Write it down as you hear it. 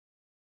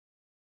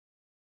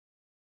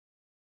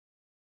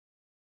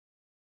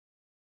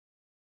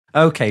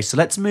Okay, so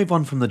let's move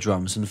on from the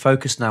drums and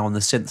focus now on the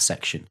synth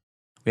section.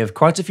 We have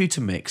quite a few to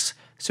mix,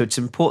 so it's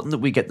important that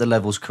we get the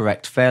levels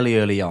correct fairly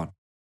early on.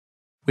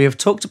 We have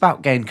talked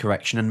about gain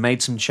correction and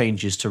made some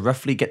changes to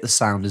roughly get the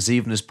sound as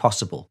even as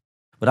possible,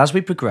 but as we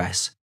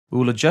progress, we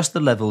will adjust the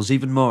levels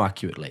even more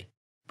accurately.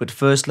 But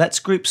first, let's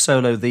group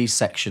solo these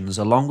sections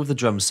along with the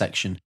drum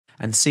section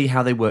and see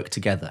how they work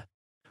together.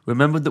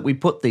 Remember that we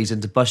put these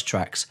into bus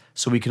tracks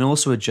so we can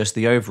also adjust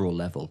the overall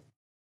level.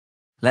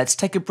 Let's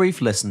take a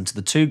brief listen to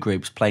the two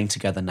groups playing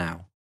together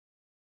now.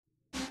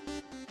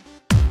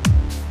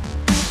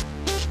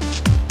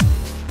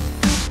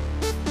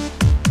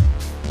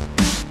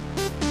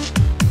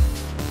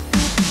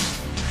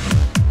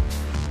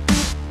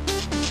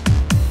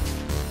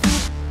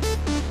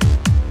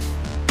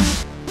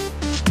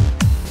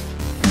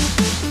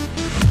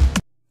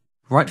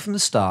 Right from the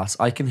start,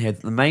 I can hear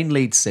that the main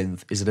lead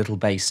synth is a little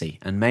bassy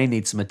and may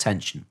need some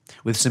attention,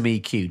 with some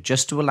EQ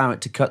just to allow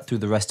it to cut through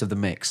the rest of the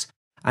mix.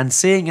 And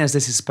seeing as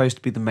this is supposed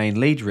to be the main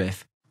lead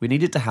riff, we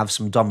needed to have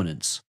some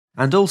dominance.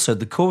 And also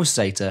the chorus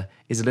zeta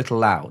is a little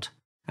loud,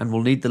 and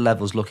will need the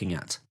levels looking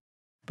at.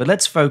 But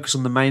let's focus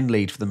on the main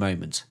lead for the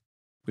moment.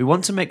 We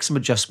want to make some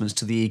adjustments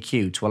to the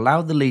EQ to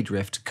allow the lead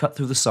riff to cut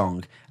through the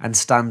song and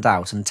stand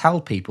out and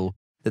tell people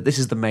that this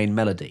is the main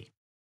melody.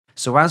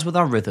 So as with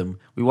our rhythm,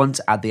 we want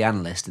to add the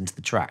analyst into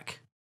the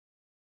track.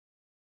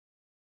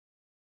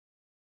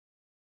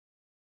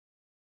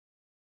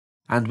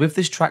 And with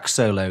this track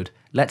soloed,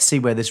 let's see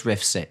where this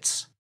riff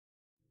sits.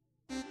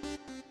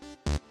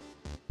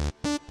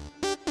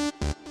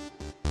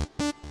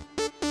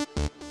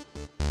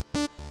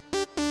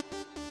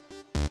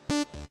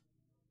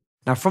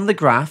 Now from the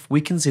graph,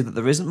 we can see that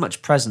there isn't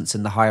much presence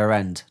in the higher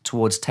end,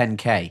 towards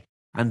 10k,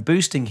 and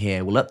boosting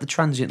here will up the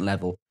transient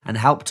level and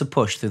help to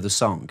push through the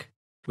song.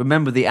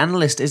 Remember, the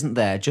analyst isn't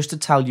there just to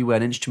tell you where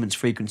an instrument's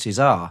frequencies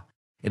are,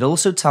 it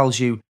also tells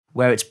you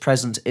where its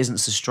presence isn't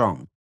so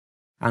strong.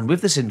 And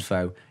with this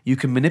info, you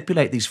can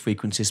manipulate these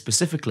frequencies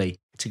specifically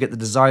to get the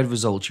desired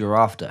result you're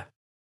after.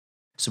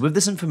 So with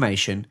this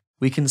information,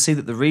 we can see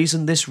that the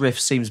reason this riff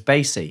seems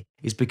bassy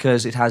is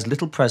because it has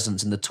little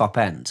presence in the top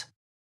end.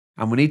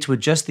 And we need to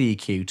adjust the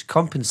EQ to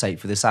compensate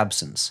for this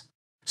absence.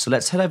 So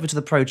let's head over to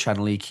the Pro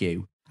Channel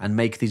EQ and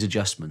make these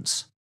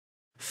adjustments.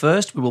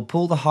 First, we will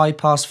pull the high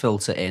pass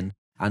filter in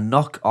and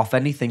knock off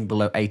anything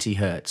below 80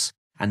 Hz,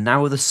 and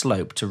narrow the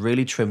slope to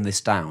really trim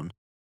this down.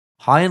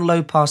 High and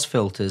low pass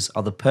filters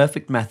are the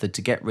perfect method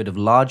to get rid of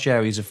large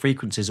areas of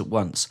frequencies at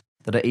once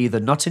that are either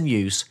not in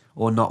use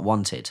or not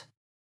wanted.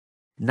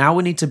 Now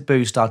we need to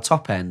boost our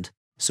top end,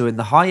 so in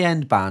the high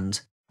end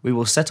band, we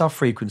will set our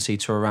frequency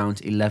to around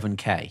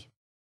 11k.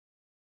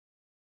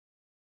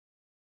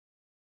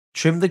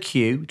 Trim the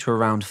Q to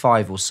around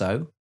 5 or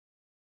so,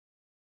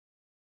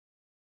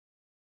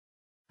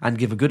 and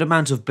give a good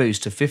amount of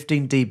boost to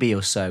 15 dB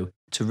or so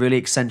to really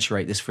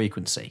accentuate this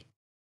frequency.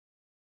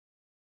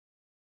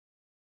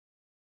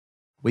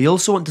 We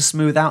also want to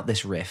smooth out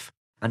this riff,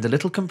 and a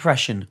little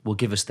compression will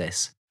give us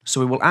this, so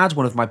we will add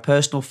one of my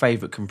personal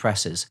favourite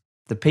compressors,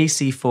 the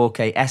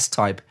PC4K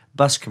S-Type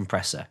bus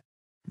compressor.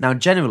 Now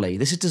generally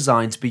this is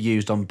designed to be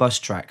used on bus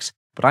tracks,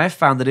 but I have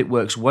found that it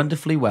works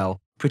wonderfully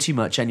well pretty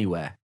much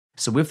anywhere,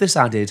 so with this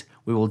added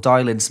we will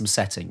dial in some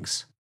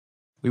settings.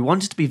 We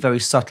want it to be very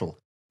subtle,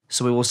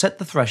 so we will set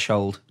the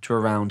threshold to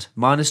around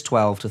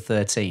 -12 to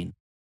 13.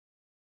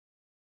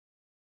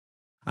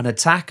 An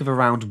attack of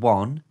around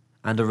 1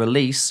 and a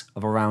release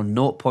of around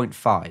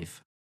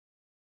 0.5.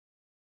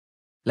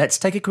 Let's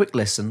take a quick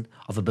listen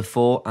of a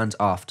before and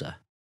after.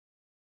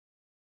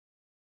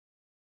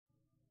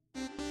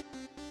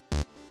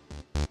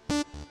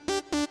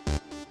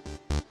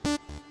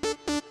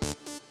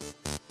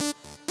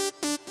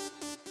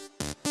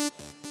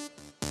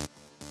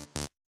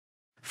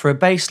 For a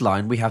bass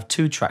line, we have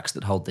two tracks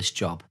that hold this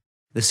job,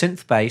 the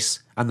synth bass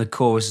and the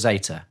chorus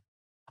zeta.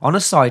 On a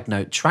side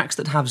note, tracks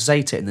that have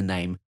zeta in the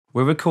name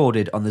were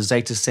recorded on the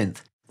zeta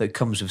synth that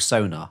comes with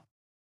Sonar.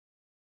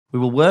 We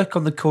will work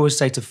on the chorus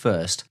zeta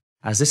first,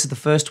 as this is the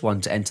first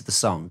one to enter the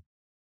song.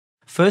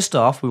 First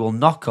off, we will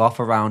knock off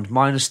around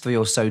 -3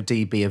 or so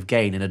dB of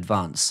gain in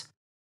advance.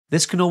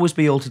 This can always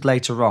be altered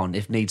later on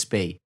if needs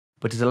be,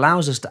 but it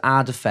allows us to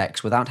add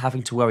effects without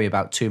having to worry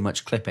about too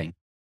much clipping.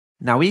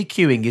 Now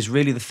EQing is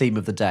really the theme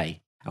of the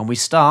day, and we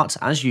start,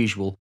 as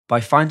usual,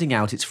 by finding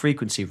out its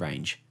frequency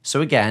range,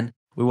 so again,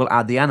 we will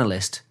add the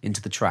analyst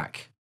into the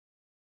track.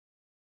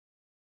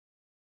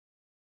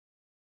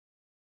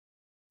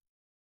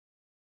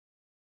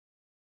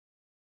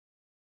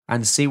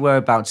 And see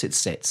whereabouts it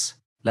sits.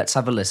 Let's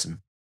have a listen.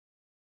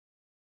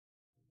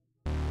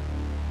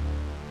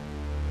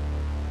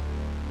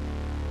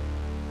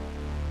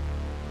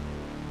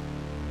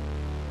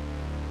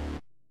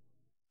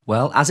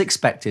 Well, as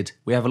expected,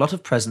 we have a lot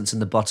of presence in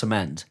the bottom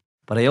end,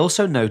 but I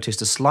also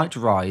noticed a slight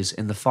rise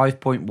in the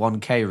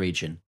 5.1k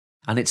region,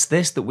 and it's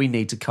this that we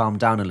need to calm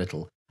down a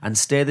little and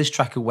steer this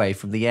track away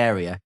from the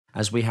area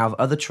as we have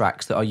other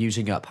tracks that are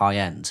using up high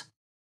end.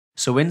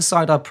 So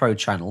inside our Pro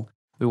channel,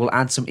 we will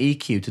add some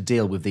EQ to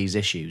deal with these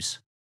issues.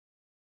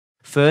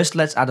 First,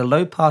 let's add a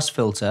low-pass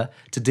filter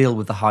to deal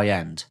with the high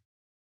end.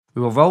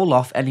 We will roll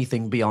off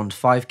anything beyond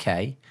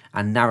 5K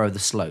and narrow the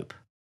slope.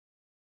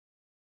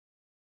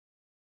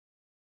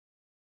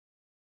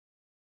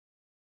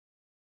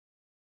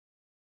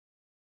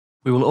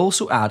 We will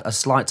also add a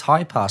slight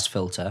high-pass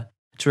filter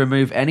to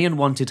remove any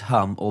unwanted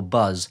hum or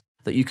buzz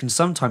that you can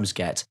sometimes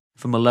get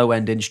from a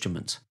low-end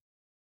instrument.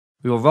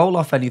 We will roll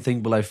off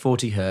anything below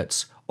 40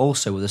 Hz,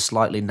 also with a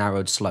slightly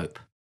narrowed slope.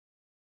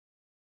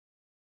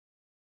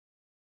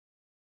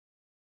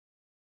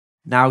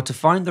 Now, to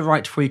find the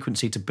right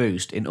frequency to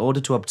boost in order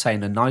to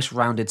obtain a nice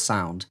rounded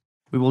sound,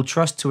 we will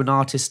trust to an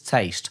artist's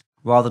taste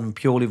rather than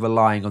purely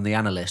relying on the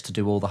analyst to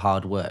do all the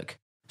hard work.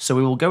 So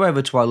we will go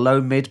over to our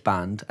low-mid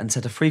band and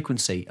set a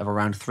frequency of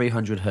around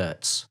 300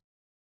 Hz.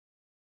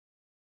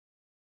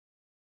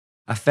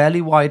 A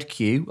fairly wide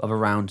Q of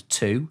around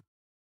 2,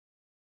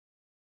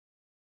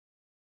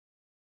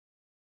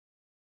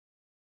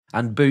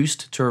 and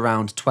boost to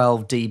around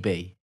 12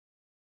 dB.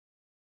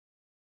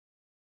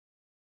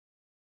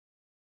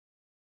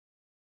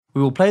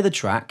 We will play the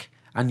track,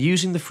 and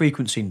using the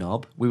frequency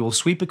knob, we will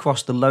sweep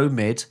across the low,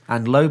 mid,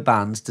 and low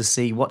bands to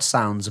see what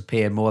sounds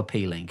appear more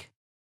appealing.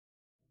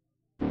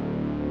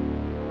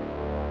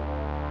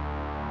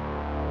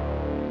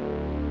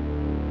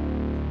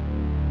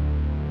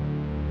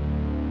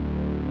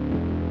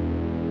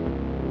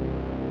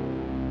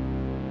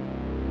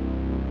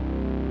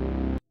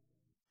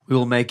 We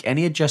will make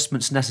any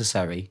adjustments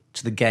necessary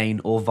to the gain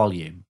or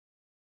volume.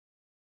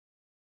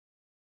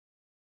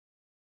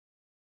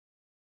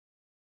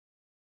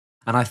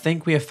 And I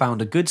think we have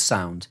found a good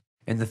sound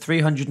in the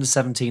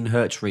 317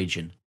 Hz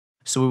region,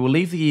 so we will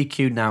leave the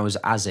EQ now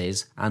as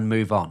is and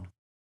move on.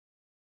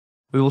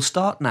 We will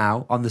start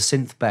now on the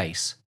synth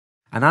bass,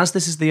 and as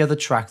this is the other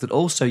track that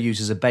also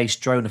uses a bass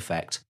drone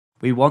effect,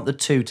 we want the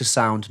two to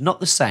sound not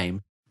the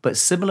same, but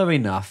similar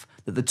enough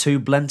that the two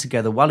blend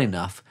together well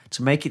enough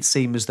to make it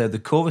seem as though the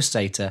chorus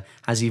data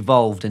has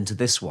evolved into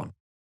this one.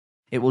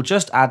 It will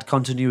just add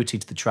continuity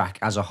to the track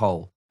as a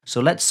whole,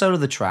 so let's solo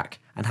the track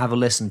and have a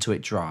listen to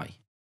it dry.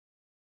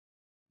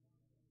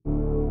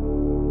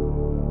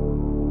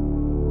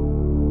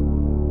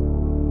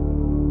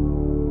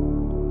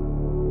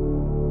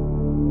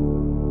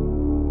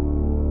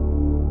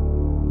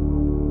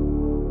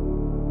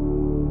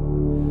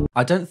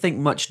 I don't think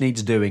much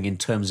needs doing in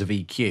terms of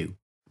EQ,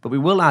 but we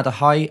will add a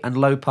high and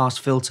low pass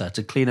filter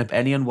to clean up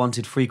any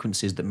unwanted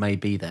frequencies that may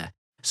be there.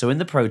 So in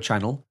the Pro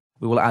channel,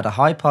 we will add a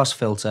high pass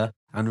filter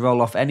and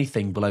roll off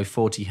anything below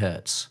 40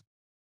 Hz,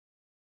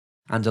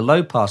 and a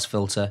low pass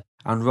filter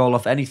and roll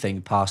off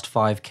anything past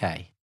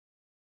 5K.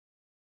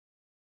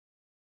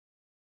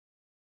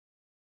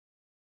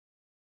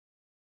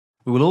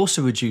 We will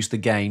also reduce the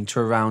gain to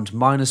around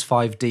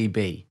 -5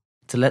 dB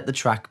to let the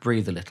track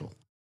breathe a little.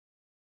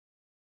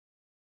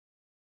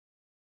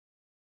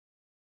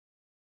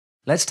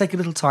 Let's take a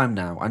little time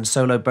now and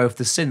solo both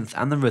the synth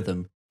and the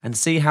rhythm and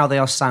see how they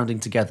are sounding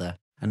together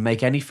and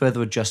make any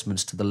further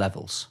adjustments to the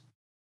levels.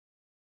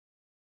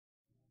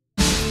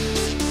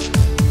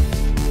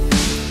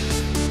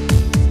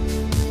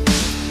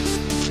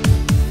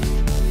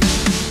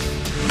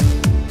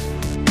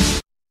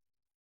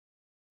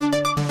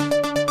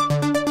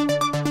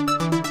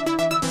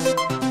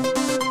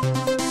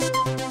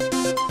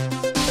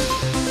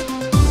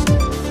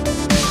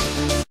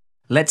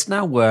 Let's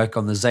now work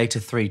on the Zeta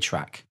 3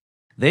 track.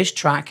 This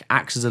track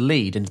acts as a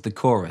lead into the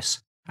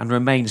chorus and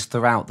remains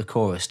throughout the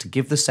chorus to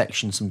give the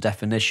section some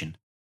definition.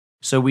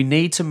 So we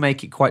need to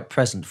make it quite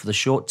present for the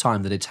short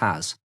time that it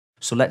has.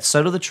 So let's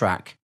solo the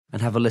track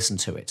and have a listen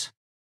to it.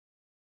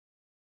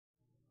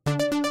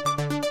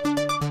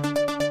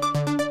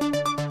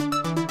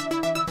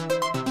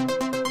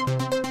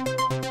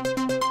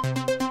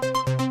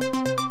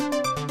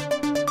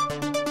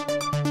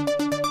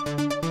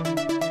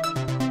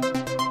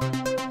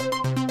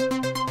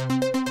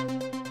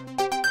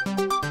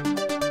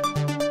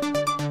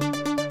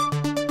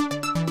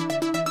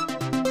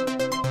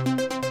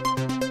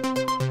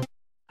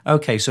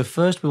 Okay, so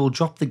first we will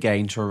drop the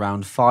gain to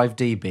around 5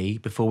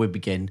 dB before we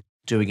begin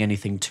doing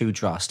anything too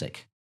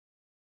drastic.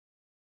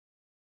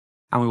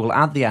 And we will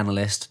add the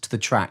analyst to the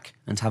track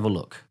and have a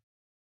look.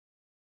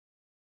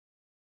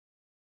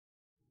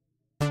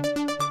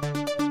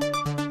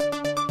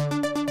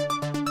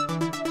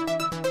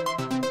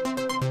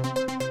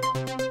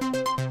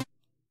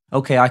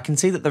 Okay, I can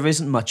see that there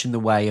isn't much in the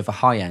way of a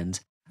high end,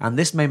 and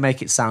this may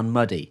make it sound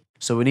muddy,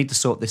 so we need to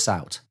sort this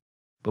out.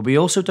 But we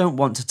also don't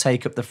want to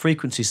take up the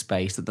frequency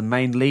space that the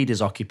main lead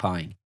is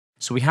occupying,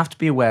 so we have to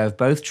be aware of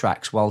both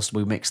tracks whilst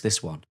we mix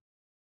this one.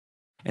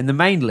 In the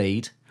main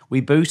lead, we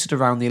boosted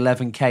around the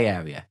 11K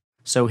area,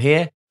 so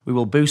here we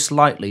will boost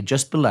slightly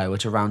just below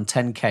at around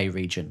 10K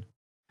region.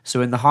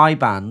 So in the high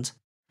band,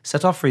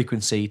 set our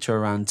frequency to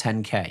around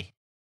 10K.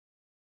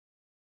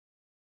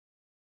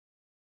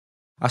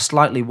 A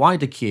slightly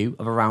wider Q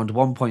of around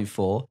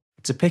 1.4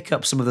 to pick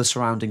up some of the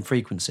surrounding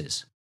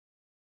frequencies,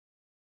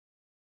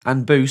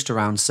 and boost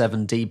around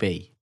 7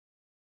 dB.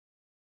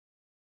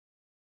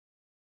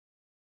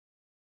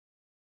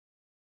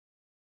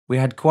 We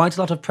had quite a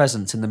lot of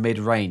presence in the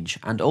mid-range,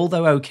 and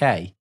although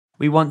okay,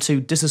 we want to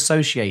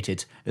disassociate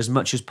it as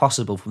much as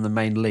possible from the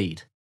main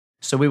lead,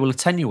 so we will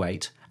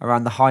attenuate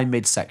around the high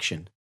mid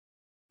section.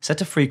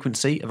 Set a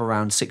frequency of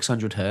around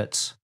 600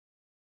 Hz,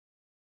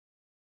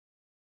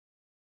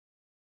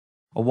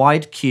 a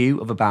wide Q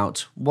of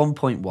about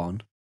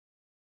 1.1,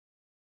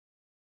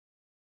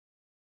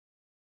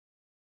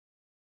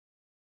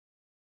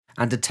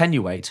 and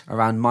attenuate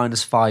around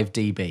 -5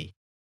 dB.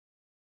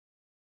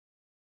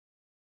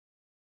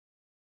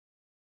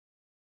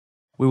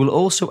 We will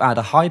also add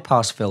a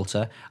high-pass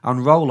filter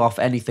and roll off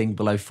anything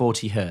below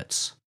 40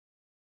 Hz.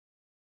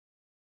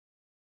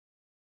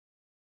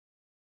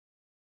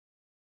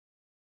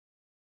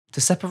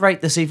 To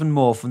separate this even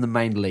more from the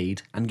main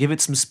lead and give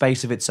it some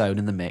space of its own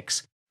in the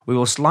mix, we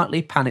will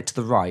slightly pan it to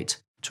the right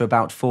to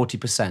about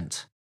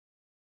 40%.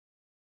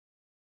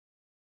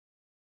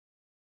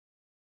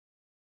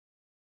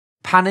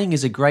 Panning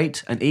is a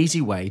great and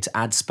easy way to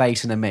add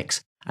space in a mix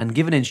and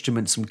give an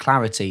instrument some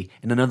clarity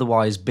in an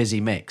otherwise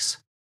busy mix.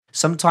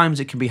 Sometimes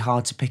it can be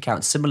hard to pick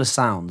out similar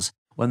sounds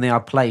when they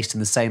are placed in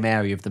the same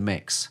area of the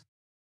mix.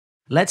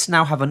 Let's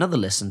now have another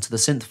listen to the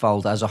synth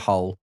folder as a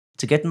whole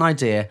to get an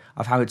idea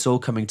of how it's all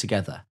coming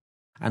together,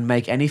 and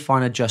make any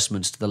fine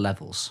adjustments to the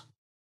levels.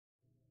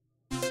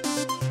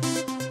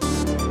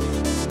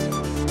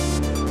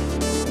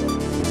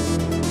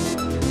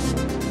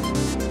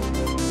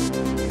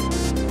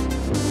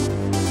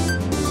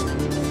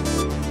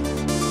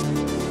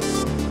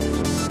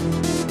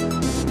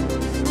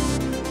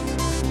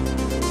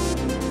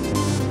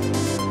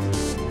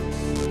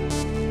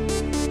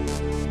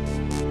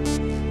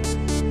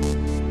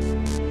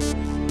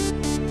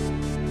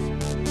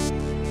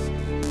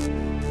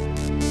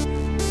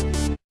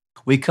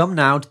 We come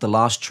now to the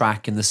last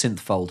track in the synth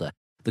folder,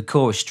 the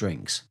chorus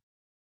strings.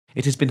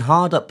 It has been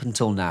hard up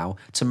until now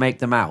to make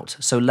them out,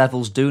 so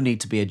levels do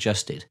need to be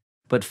adjusted,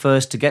 but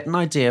first, to get an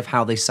idea of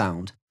how they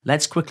sound,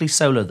 let's quickly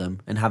solo them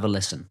and have a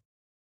listen.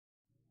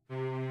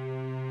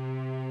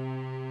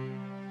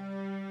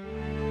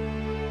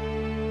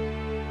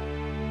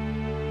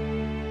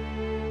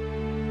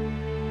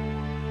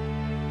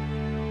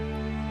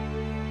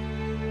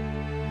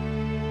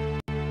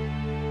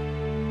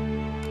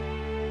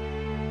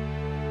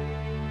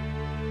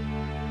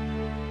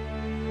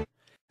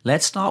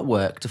 Let's start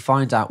work to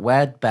find out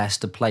where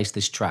best to place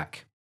this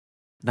track.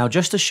 Now,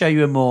 just to show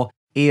you a more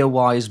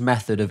ear-wise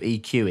method of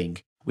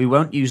EQing, we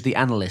won't use the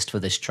analyst for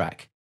this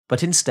track,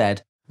 but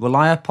instead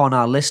rely upon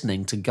our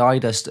listening to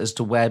guide us as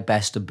to where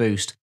best to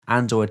boost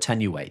and or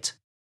attenuate.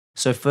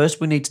 So first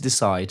we need to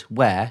decide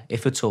where,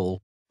 if at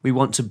all, we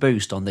want to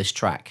boost on this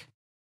track.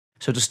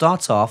 So to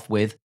start off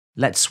with,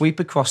 let's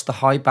sweep across the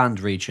high band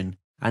region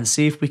and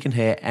see if we can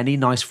hear any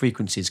nice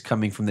frequencies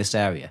coming from this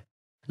area.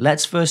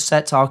 Let's first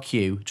set our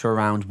Q to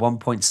around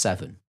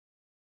 1.7.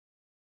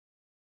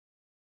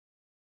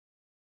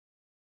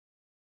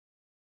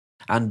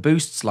 And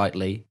boost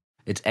slightly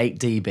at 8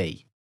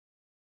 dB.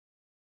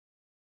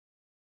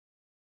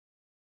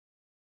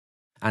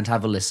 And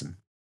have a listen.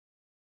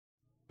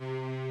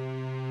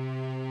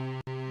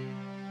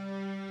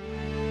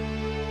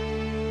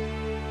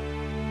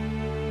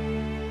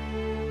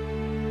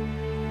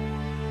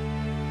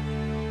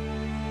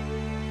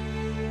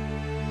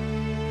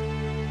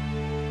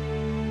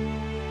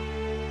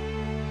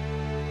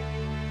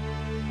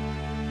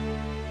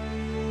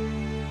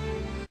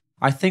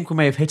 I think we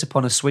may have hit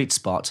upon a sweet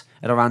spot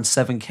at around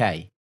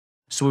 7K,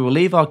 so we will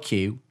leave our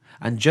Q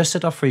and just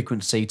set our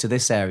frequency to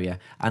this area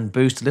and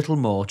boost a little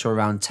more to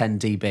around 10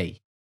 dB.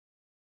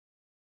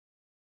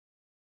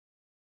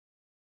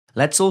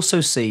 Let's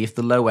also see if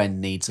the low end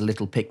needs a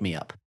little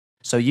pick-me-up,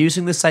 so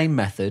using the same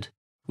method,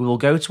 we will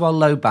go to our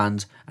low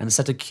band and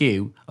set a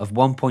Q of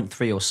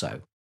 1.3 or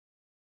so,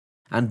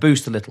 and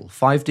boost a little.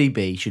 5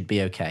 dB should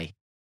be okay.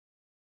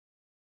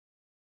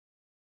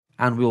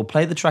 And we will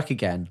play the track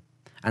again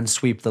and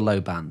sweep the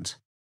low band.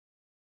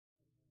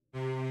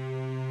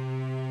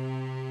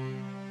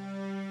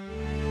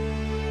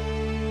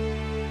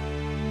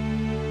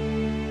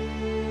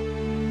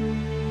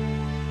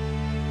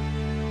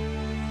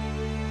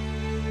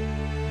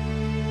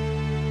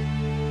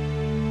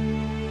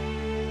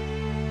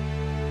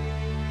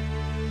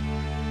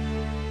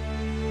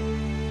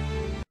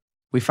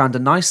 We found a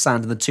nice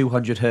sound in the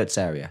 200 Hz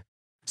area,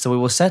 so we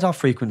will set our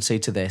frequency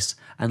to this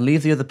and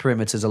leave the other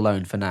parameters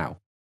alone for now.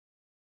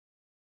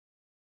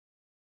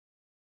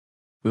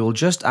 We will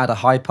just add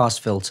a high-pass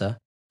filter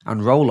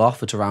and roll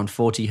off at around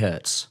 40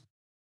 Hz.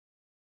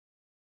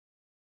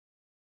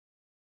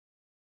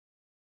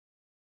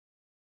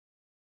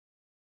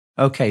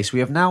 Okay, so we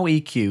have now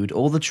EQ'd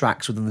all the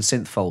tracks within the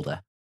synth folder.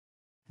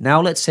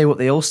 Now let's hear what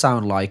they all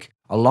sound like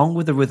along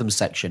with the rhythm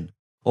section,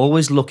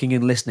 always looking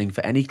and listening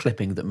for any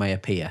clipping that may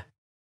appear.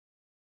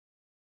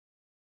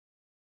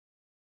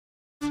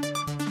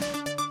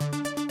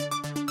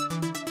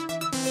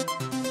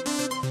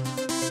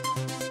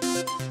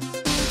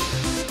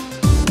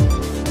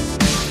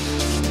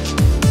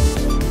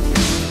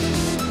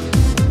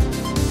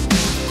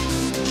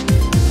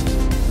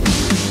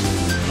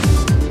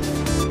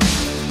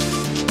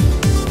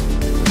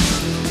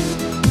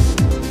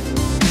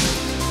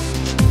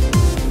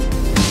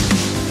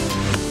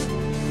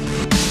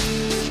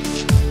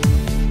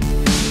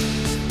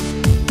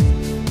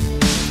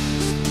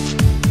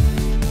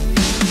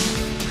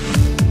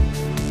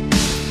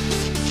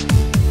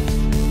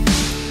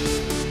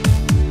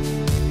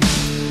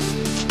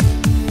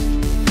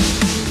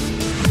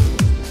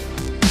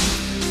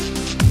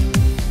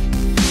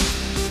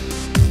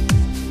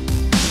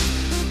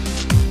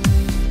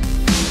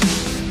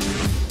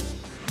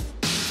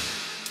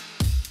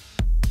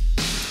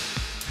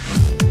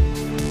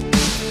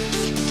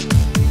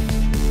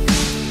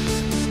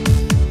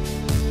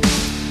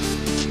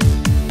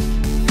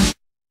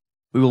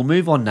 We will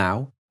move on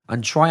now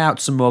and try out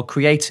some more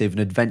creative and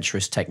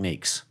adventurous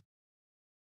techniques.